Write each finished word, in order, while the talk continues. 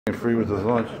Free with his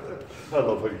lunch. I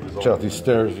love how you just Check out these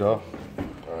stairs, y'all.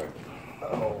 Alright.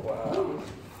 Oh, wow.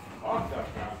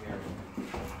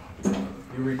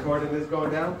 You recording this going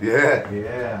down? Yeah.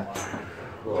 Yeah.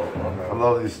 I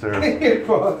love these stairs. He He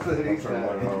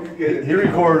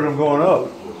recorded them going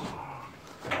up.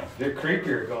 They're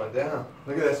creepier going down.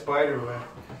 Look at that spider, man.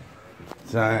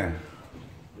 Dang.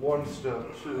 One step,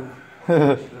 two.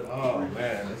 Oh,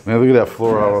 man. Man, look at that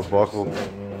floor how it's buckled.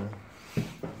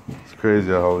 It's crazy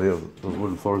how those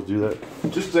wooden floors do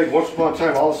that. Just think, once upon a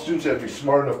time, all the students had to be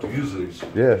smart enough to use these.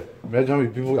 Yeah. Imagine how many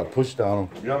people got pushed down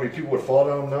them. You know how many people would fall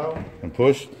down now? And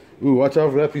pushed. Ooh, watch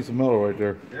out for that piece of metal right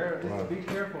there. Be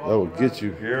careful. That will get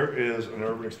you. Here is an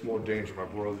urban explorer danger. My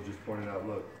brother just pointed out.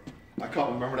 Look, I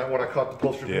caught. Remember that one I caught the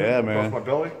poster? Yeah, man. Across my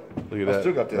belly. Look at that. I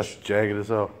still got this. That's jagged as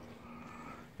hell.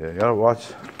 Yeah, you gotta watch.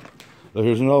 Look,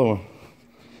 here's another one.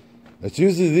 It's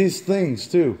usually these things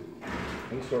too.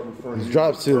 We'll start referring These to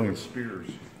drop these as ceilings. Spears.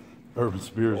 Urban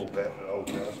spears. Old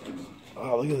bastards.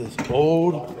 Oh, look at this.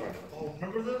 Old. Oh,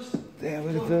 remember this? Damn,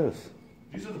 look at this.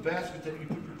 These are the baskets that you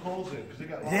put your clothes in because they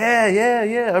got.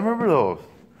 Yeah. I remember those.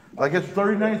 Like at the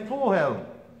 39th pool had them.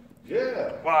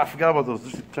 Yeah. Wow, I forgot about those.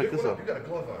 Check this out. You got a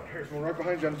glove on. Here's one right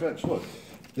behind you on the bench. Look.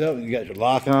 Yep, you got your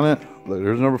lock on it. Look,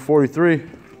 there's number 43.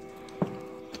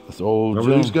 That's old.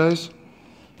 Remember gym. these guys?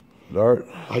 Dart.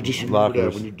 I just remember that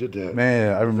Lockers. when you did that.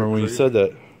 Man, I remember when you said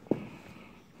that.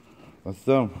 That's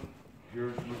them.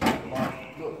 Here's the lock.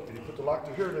 Look, and you put the lock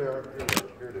to here they are.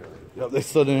 Here they are. Yep, they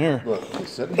stood in here. Look, they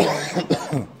sit in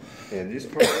here. And this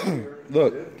part here.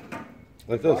 Look,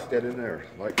 like this. Lock that in there,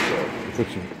 like so. Put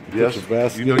Yes, your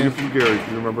basket you know in. you're from Gary.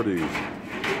 You remember these.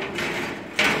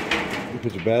 You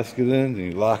put your basket in and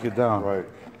you lock it down. Right.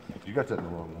 You got that in the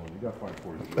wrong one. You got to find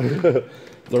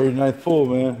 39th pool,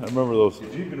 man. I remember those.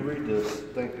 If you can read this,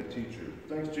 thank the teacher.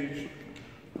 Thanks, teacher.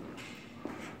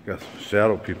 Got some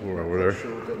shadow people over there.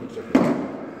 Show what that looks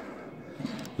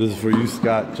like. This is for you,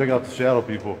 Scott. Check out the shadow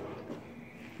people.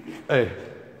 Hey,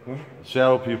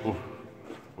 shadow people,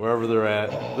 wherever they're at.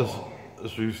 This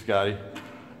is for you, Scotty.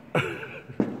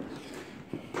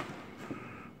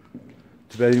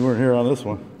 Too bad you weren't here on this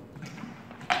one.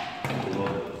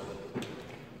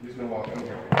 He's gonna walk in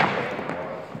here.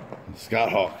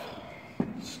 Scott Hawk.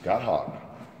 Scott Hawk.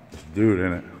 This dude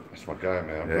in it. That's my guy,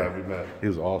 man. I'm Yeah. glad we met. He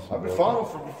was awesome. I've been following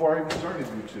from before I even started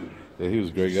YouTube. Yeah, he was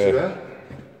a great See guy. that?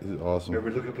 He's awesome.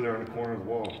 Everybody look up there on the corner of the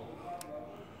wall.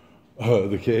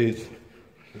 The cage.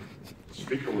 The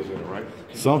speaker was in it, right?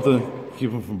 Something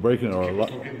keep him from breaking it or a From lot.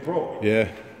 getting broke. Yeah.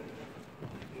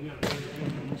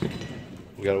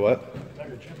 We got a what?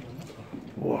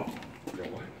 Whoa. Yeah,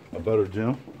 what? A better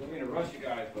gym? Don't mean to rush you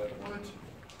guys, but What?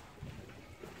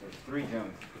 there's 3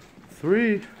 gyms.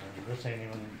 3. This ain't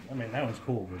even, I mean, that one's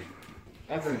cool, but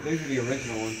These are the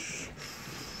original ones.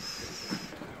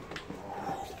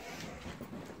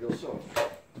 Real soft.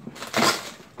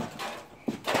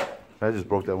 I just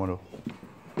broke that window.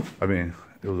 I mean,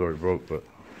 it was already broke, but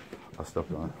I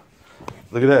stepped on it.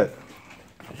 Look at that.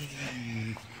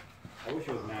 I wish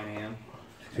it was 9 a.m.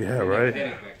 Yeah, right?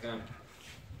 Headache back then.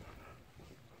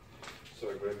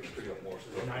 Sorry, but I need to pick up more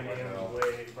stuff. 9 right a.m. now. is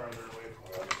way farther away.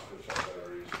 I'll just switch out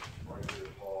batteries. Right to the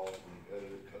pause and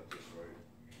edit it, cut this way.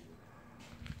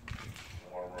 I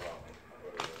want to run out. I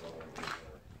better run away from there.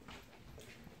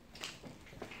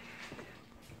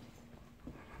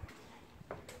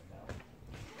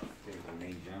 Here's the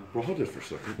main gym. Bro, hold this for a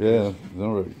second. Yeah,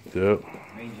 don't worry. Yep.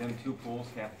 Main gym, 2 pools,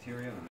 cafeteria.